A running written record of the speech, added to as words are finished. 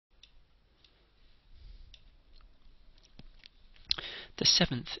The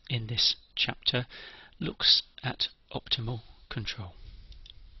seventh in this chapter looks at optimal control.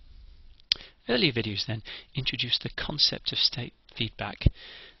 Earlier videos then introduced the concept of state feedback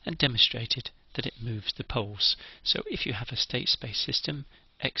and demonstrated that it moves the poles. So if you have a state space system,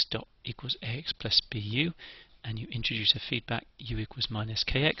 x dot equals ax plus bu, and you introduce a feedback u equals minus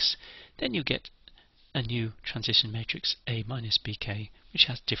kx, then you get a new transition matrix A minus bk, which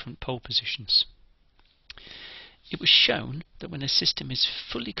has different pole positions. It was shown that when a system is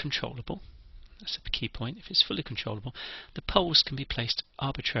fully controllable, that's a key point, if it's fully controllable, the poles can be placed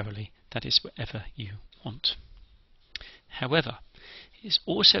arbitrarily, that is wherever you want. However, it is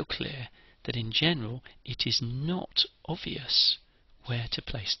also clear that in general it is not obvious where to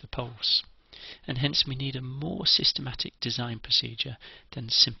place the poles, and hence we need a more systematic design procedure than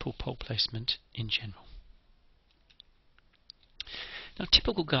simple pole placement in general. Now,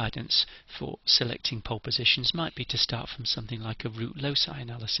 typical guidance for selecting pole positions might be to start from something like a root loci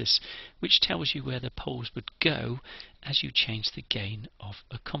analysis, which tells you where the poles would go as you change the gain of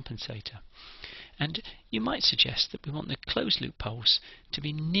a compensator. And you might suggest that we want the closed loop poles to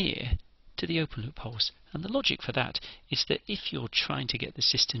be near to the open loop poles, and the logic for that is that if you're trying to get the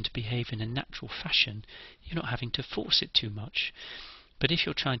system to behave in a natural fashion, you're not having to force it too much. But if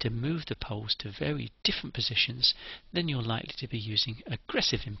you're trying to move the poles to very different positions, then you're likely to be using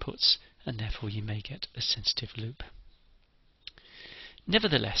aggressive inputs, and therefore you may get a sensitive loop.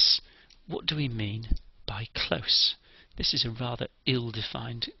 Nevertheless, what do we mean by close? This is a rather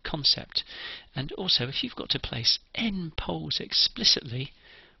ill-defined concept, and also if you've got to place n poles explicitly,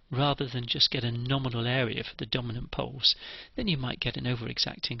 rather than just get a nominal area for the dominant poles, then you might get an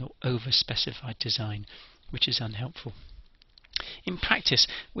over-exacting or over-specified design, which is unhelpful. In practice,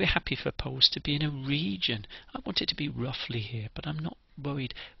 we're happy for poles to be in a region. I want it to be roughly here, but I'm not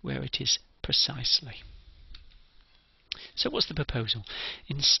worried where it is precisely. So what's the proposal?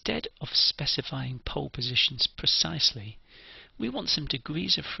 Instead of specifying pole positions precisely, we want some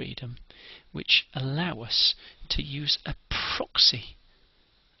degrees of freedom which allow us to use a proxy,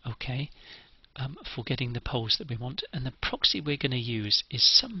 for getting the poles that we want, and the proxy we're going to use is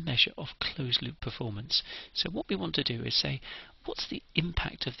some measure of closed loop performance. So what we want to do is say, what's the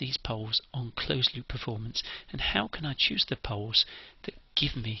impact of these poles on closed loop performance, and how can I choose the poles that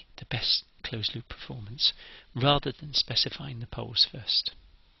give me the best closed loop performance, rather than specifying the poles first.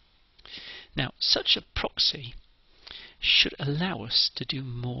 Now, such a proxy should allow us to do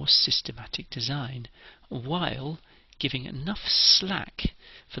more systematic design, while giving enough slack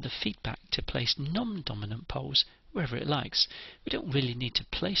for the feedback to place non-dominant poles wherever it likes. We don't really need to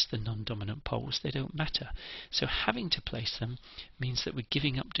place the non-dominant poles, they don't matter. So having to place them means that we're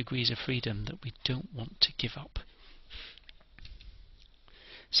giving up degrees of freedom that we don't want to give up.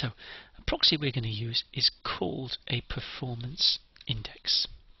 So a proxy we're going to use is called a performance index.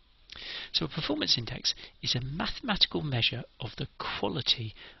 So a performance index is a mathematical measure of the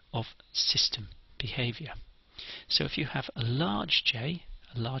quality of system behaviour. So if you have a large J,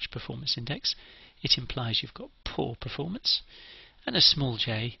 a large performance index, it implies you've got poor performance, and a small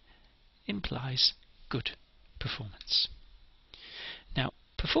j implies good performance. Now,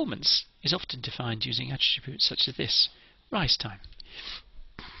 performance is often defined using attributes such as this: rise time,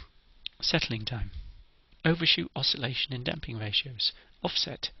 settling time, overshoot oscillation and damping ratios,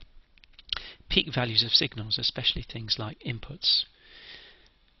 offset, peak values of signals, especially things like inputs.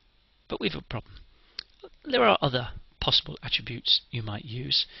 But we have a problem. There are other possible attributes you might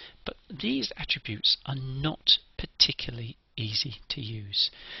use, but these attributes are not particularly easy to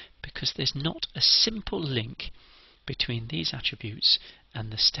use, because there's not a simple link between these attributes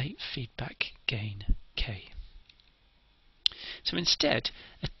and the state feedback gain k. So instead,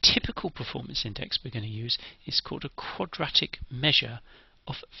 a typical performance index we're going to use is called a quadratic measure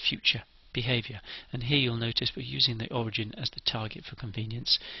of future behaviour, and here you'll notice we're using the origin as the target for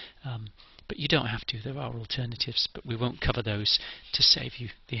convenience, but you don't have to. There are alternatives, but we won't cover those to save you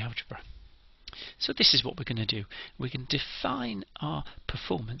the algebra. So this is what we're going to do. We can define our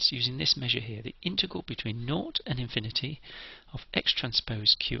performance using this measure here, the integral between 0 and infinity of x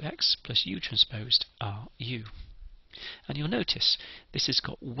transpose qx plus u transposed ru. And you'll notice this has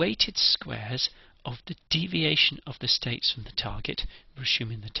got weighted squares of the deviation of the states from the target, we're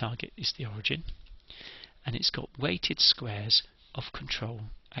assuming the target is the origin, and it's got weighted squares of control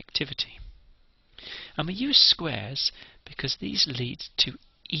activity. And we use squares because these lead to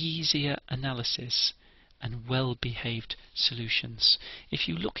easier analysis and well-behaved solutions. If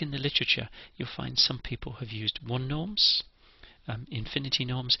you look in the literature, you'll find some people have used 1 norms, infinity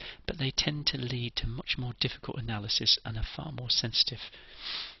norms, but they tend to lead to much more difficult analysis and are far more sensitive.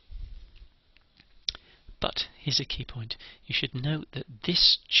 But here's a key point. You should note that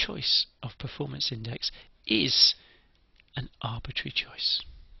this choice of performance index is an arbitrary choice.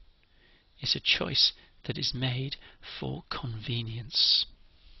 It's a choice that is made for convenience.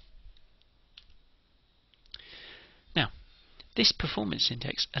 Now, this performance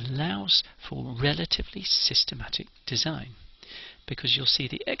index allows for relatively systematic design, because you'll see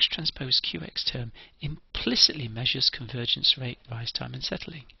the X transpose QX term implicitly measures convergence rate, rise time and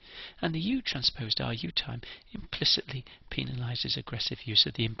settling, and the U transposed RU time implicitly penalizes aggressive use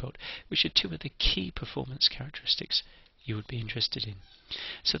of the input, which are two of the key performance characteristics you would be interested in.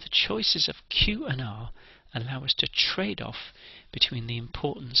 So the choices of Q and R allow us to trade off between the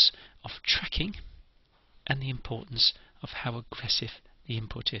importance of tracking and the importance of how aggressive the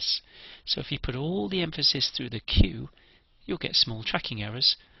input is. So if you put all the emphasis through the Q, you'll get small tracking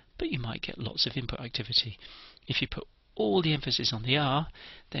errors, but you might get lots of input activity. If you put all the emphasis on the R,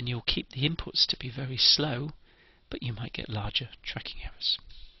 then you'll keep the inputs to be very slow, but you might get larger tracking errors.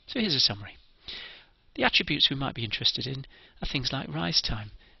 So here's a summary. The attributes we might be interested in are things like rise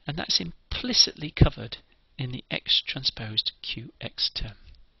time, and that's implicitly covered in the X transposed QX term.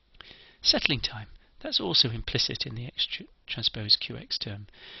 Settling time, that's also implicit in the X transposed QX term.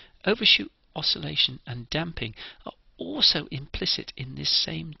 Overshoot, oscillation and damping are also implicit in this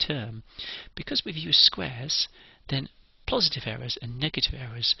same term. Because we've used squares, then positive errors and negative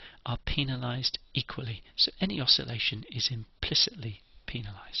errors are penalized equally, so any oscillation is implicitly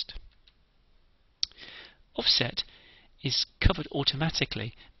penalized. Offset is covered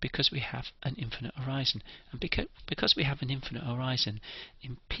automatically because we have an infinite horizon, and because we have an infinite horizon,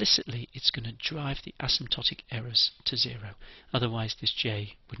 implicitly it's going to drive the asymptotic errors to 0, otherwise this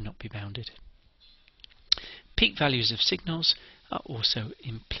J would not be bounded. Peak values of signals are also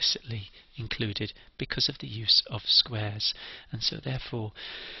implicitly included because of the use of squares, and so therefore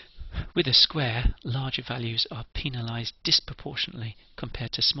with a square larger values are penalized disproportionately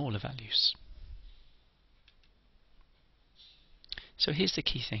compared to smaller values. So here's the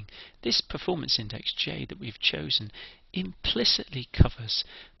key thing. This performance index J that we've chosen implicitly covers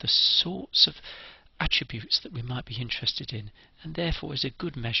the sorts of attributes that we might be interested in, and therefore is a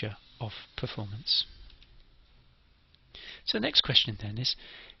good measure of performance. So the next question then is,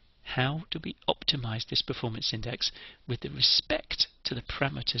 how do we optimize this performance index with respect to the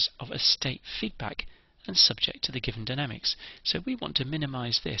parameters of a state feedback and subject to the given dynamics? So we want to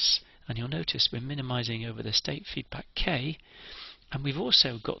minimize this, and you'll notice we're minimizing over the state feedback K, and we've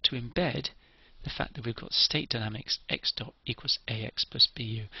also got to embed the fact that we've got state dynamics x dot equals ax plus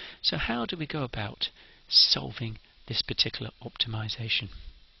bu. So how do we go about solving this particular optimization?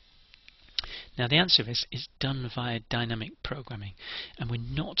 Now the answer is done via dynamic programming, and we're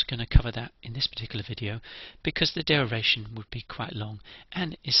not going to cover that in this particular video because the derivation would be quite long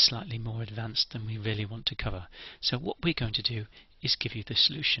and is slightly more advanced than we really want to cover. So what we're going to do is give you the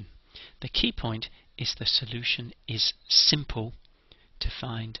solution. The key point is the solution is simple to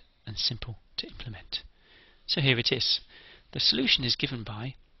find and simple to implement. So here it is. The solution is given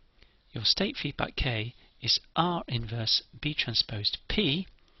by your state feedback K is R inverse B transposed P,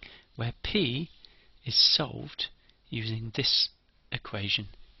 where P is solved using this equation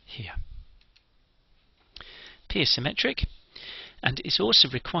here. P is symmetric, and it's also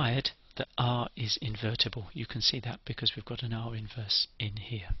required that R is invertible. You can see that because we've got an R inverse in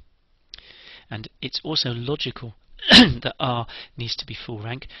here. And it's also logical that R needs to be full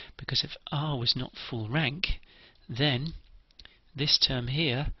rank, because if R was not full rank, then this term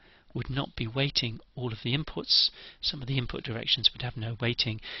here would not be weighting all of the inputs. Some of the input directions would have no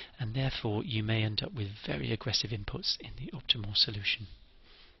weighting, and therefore you may end up with very aggressive inputs in the optimal solution.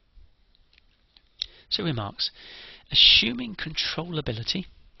 So remarks. Assuming controllability,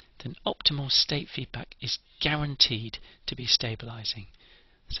 then optimal state feedback is guaranteed to be stabilising.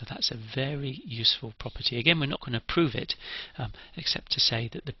 So that's a very useful property. Again, we're not going to prove it, except to say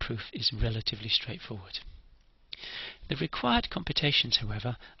that the proof is relatively straightforward. The required computations,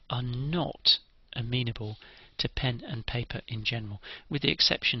 however, are not amenable to pen and paper in general, with the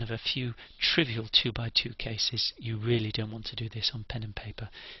exception of a few trivial 2x2 cases. You really don't want to do this on pen and paper,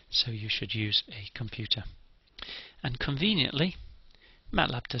 so you should use a computer. And conveniently,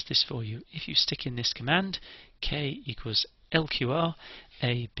 MATLAB does this for you. If you stick in this command, k equals LQR,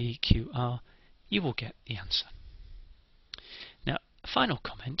 ABQR, you will get the answer. Now, a final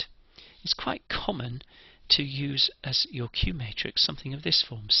comment. It's quite common to use as your Q matrix something of this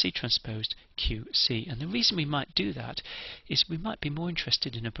form, C transposed QC. And the reason we might do that is we might be more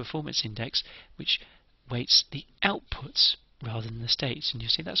interested in a performance index which weights the outputs rather than the states. And you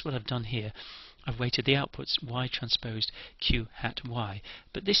see that's what I've done here. I've weighted the outputs y transposed q hat y,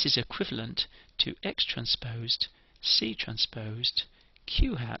 but this is equivalent to x transposed c transposed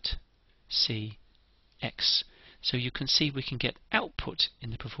q hat c x. So you can see we can get output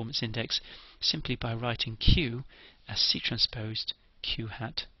in the performance index simply by writing q as c transposed q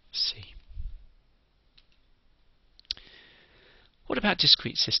hat c. What about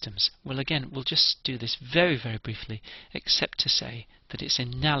discrete systems? Well, again, we'll just do this very, very briefly, except to say that it's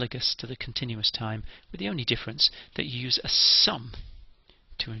analogous to the continuous time, with the only difference that you use a sum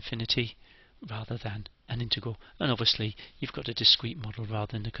to infinity rather than an integral. And obviously, you've got a discrete model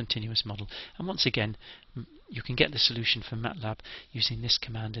rather than a continuous model. And once again, you can get the solution from MATLAB using this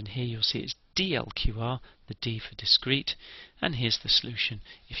command, and here you'll see it's DLQR, the D for discrete, and here's the solution.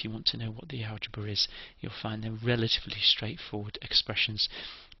 If you want to know what the algebra is, you'll find they're relatively straightforward expressions,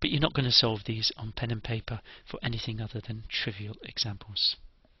 but you're not going to solve these on pen and paper for anything other than trivial examples.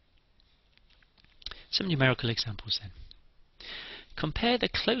 Some numerical examples then. Compare the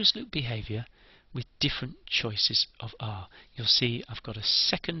closed loop behaviour with different choices of R. You'll see I've got a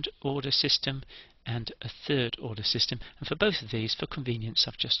second order system and a third order system, and for both of these, for convenience,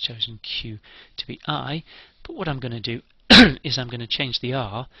 I've just chosen Q to be I, but what I'm going to do is I'm going to change the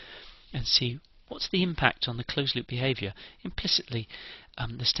R and see what's the impact on the closed loop behaviour. Implicitly,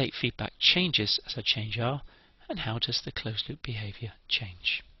 the state feedback changes as I change R, and how does the closed loop behaviour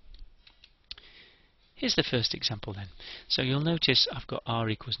change? Here's the first example then. So you'll notice I've got R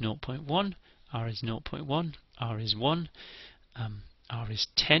equals 0.1, R is 0.1, R is 1, R is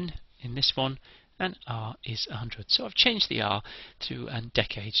 10 in this one, and R is 100. So I've changed the R to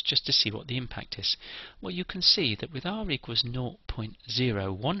decades just to see what the impact is. Well, you can see that with R equals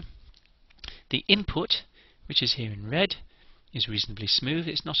 0.01, the input, which is here in red, is reasonably smooth,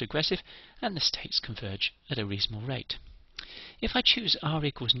 it's not aggressive, and the states converge at a reasonable rate. If I choose R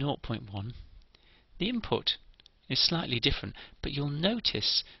equals 0.1, the input is slightly different, but you'll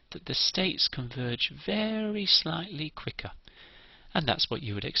notice that the states converge very slightly quicker. And that's what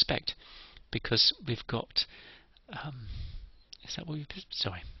you would expect, because we've got, is that what we've,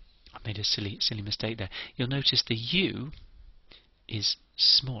 sorry, I made a silly mistake there. You'll notice the U is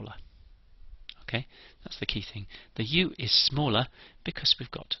smaller. Okay, that's the key thing. The U is smaller because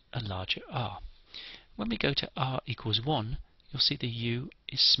we've got a larger R. When we go to R equals 1, you'll see the U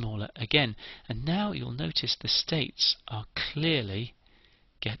is smaller again, and now you'll notice the states are clearly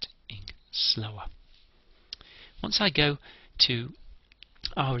getting slower. Once I go to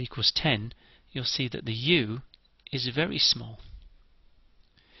R equals 10, you'll see that the U is very small.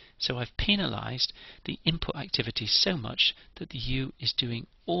 So I've penalized the input activity so much that the U is doing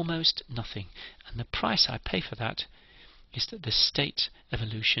almost nothing, and the price I pay for that is that the state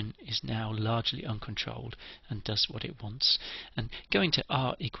evolution is now largely uncontrolled and does what it wants. And going to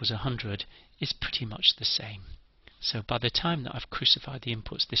R equals 100 is pretty much the same. So by the time that I've crucified the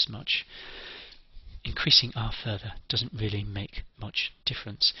inputs this much, increasing R further doesn't really make much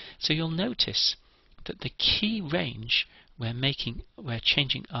difference. So you'll notice that the key range where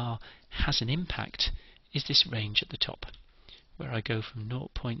changing R has an impact is this range at the top, where I go from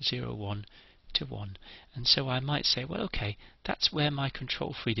 0.01 to 1. And so I might say, well, okay, that's where my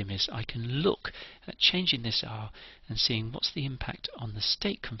control freedom is. I can look at changing this R and seeing what's the impact on the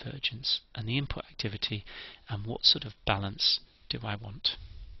state convergence and the input activity, and what sort of balance do I want.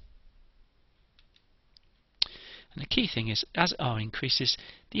 And the key thing is, as R increases,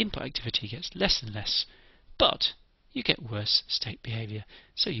 the input activity gets less and less, but you get worse state behavior,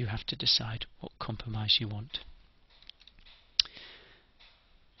 so you have to decide what compromise you want.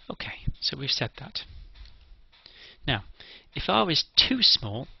 Okay, so we've said that. Now, if R is too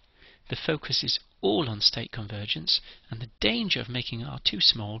small, the focus is all on state convergence, and the danger of making R too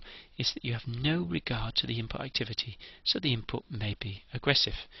small is that you have no regard to the input activity, so the input may be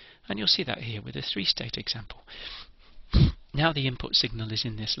aggressive. And you'll see that here with a 3-state example. Now the input signal is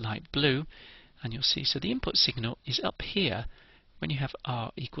in this light blue, and you'll see, so the input signal is up here when you have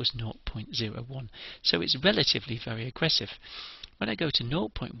R equals 0.01. So it's relatively very aggressive. When I go to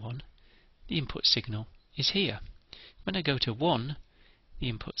 0.1, the input signal is here. When I go to 1, the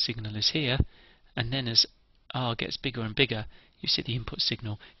input signal is here, and then as R gets bigger and bigger, you see the input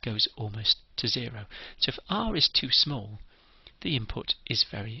signal goes almost to 0. So if R is too small, the input is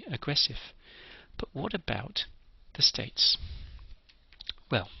very aggressive. But what about the states?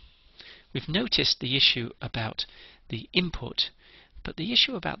 Well, we've noticed the issue about the input, but the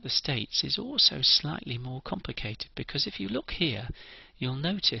issue about the states is also slightly more complicated, because if you look here, you'll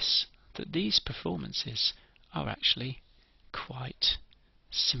notice that these performances are actually quite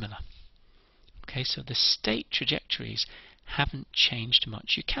similar. Okay, so the state trajectories haven't changed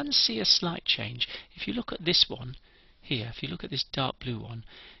much. You can see a slight change. If you look at this one here, if you look at this dark blue one,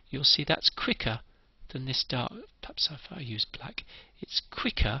 you'll see that's quicker than this dark, perhaps if I use black, it's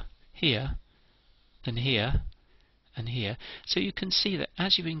quicker here than here and here. So you can see that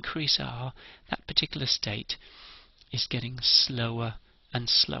as you increase R, that particular state is getting slower and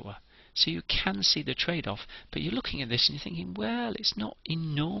slower. So you can see the trade-off, but you're looking at this and you're thinking, well, it's not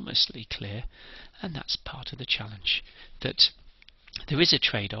enormously clear, and that's part of the challenge, that there is a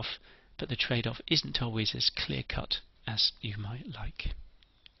trade-off, but the trade-off isn't always as clear-cut as you might like.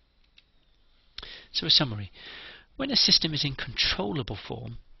 So a summary. When a system is in controllable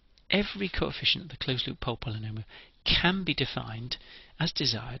form, every coefficient of the closed-loop pole polynomial can be defined as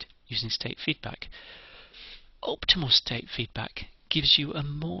desired using state feedback. Optimal state feedback gives you a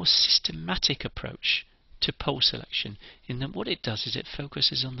more systematic approach to pole selection, in that what it does is it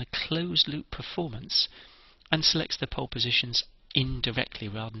focuses on the closed loop performance and selects the pole positions indirectly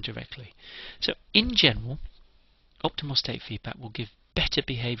rather than directly. So in general, optimal state feedback will give better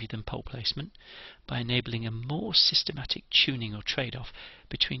behaviour than pole placement by enabling a more systematic tuning or trade-off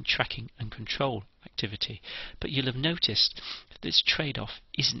between tracking and control activity. But you'll have noticed that this trade-off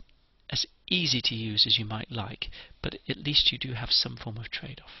isn't as easy to use as you might like, but at least you do have some form of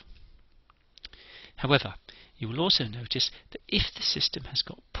trade-off. However, you will also notice that if the system has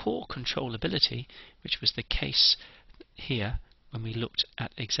got poor controllability, which was the case here when we looked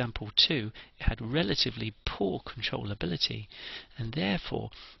at example 2, it had relatively poor controllability, and therefore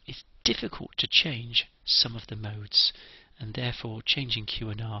it's difficult to change some of the modes, and therefore changing Q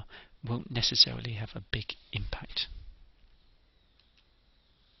and R won't necessarily have a big impact.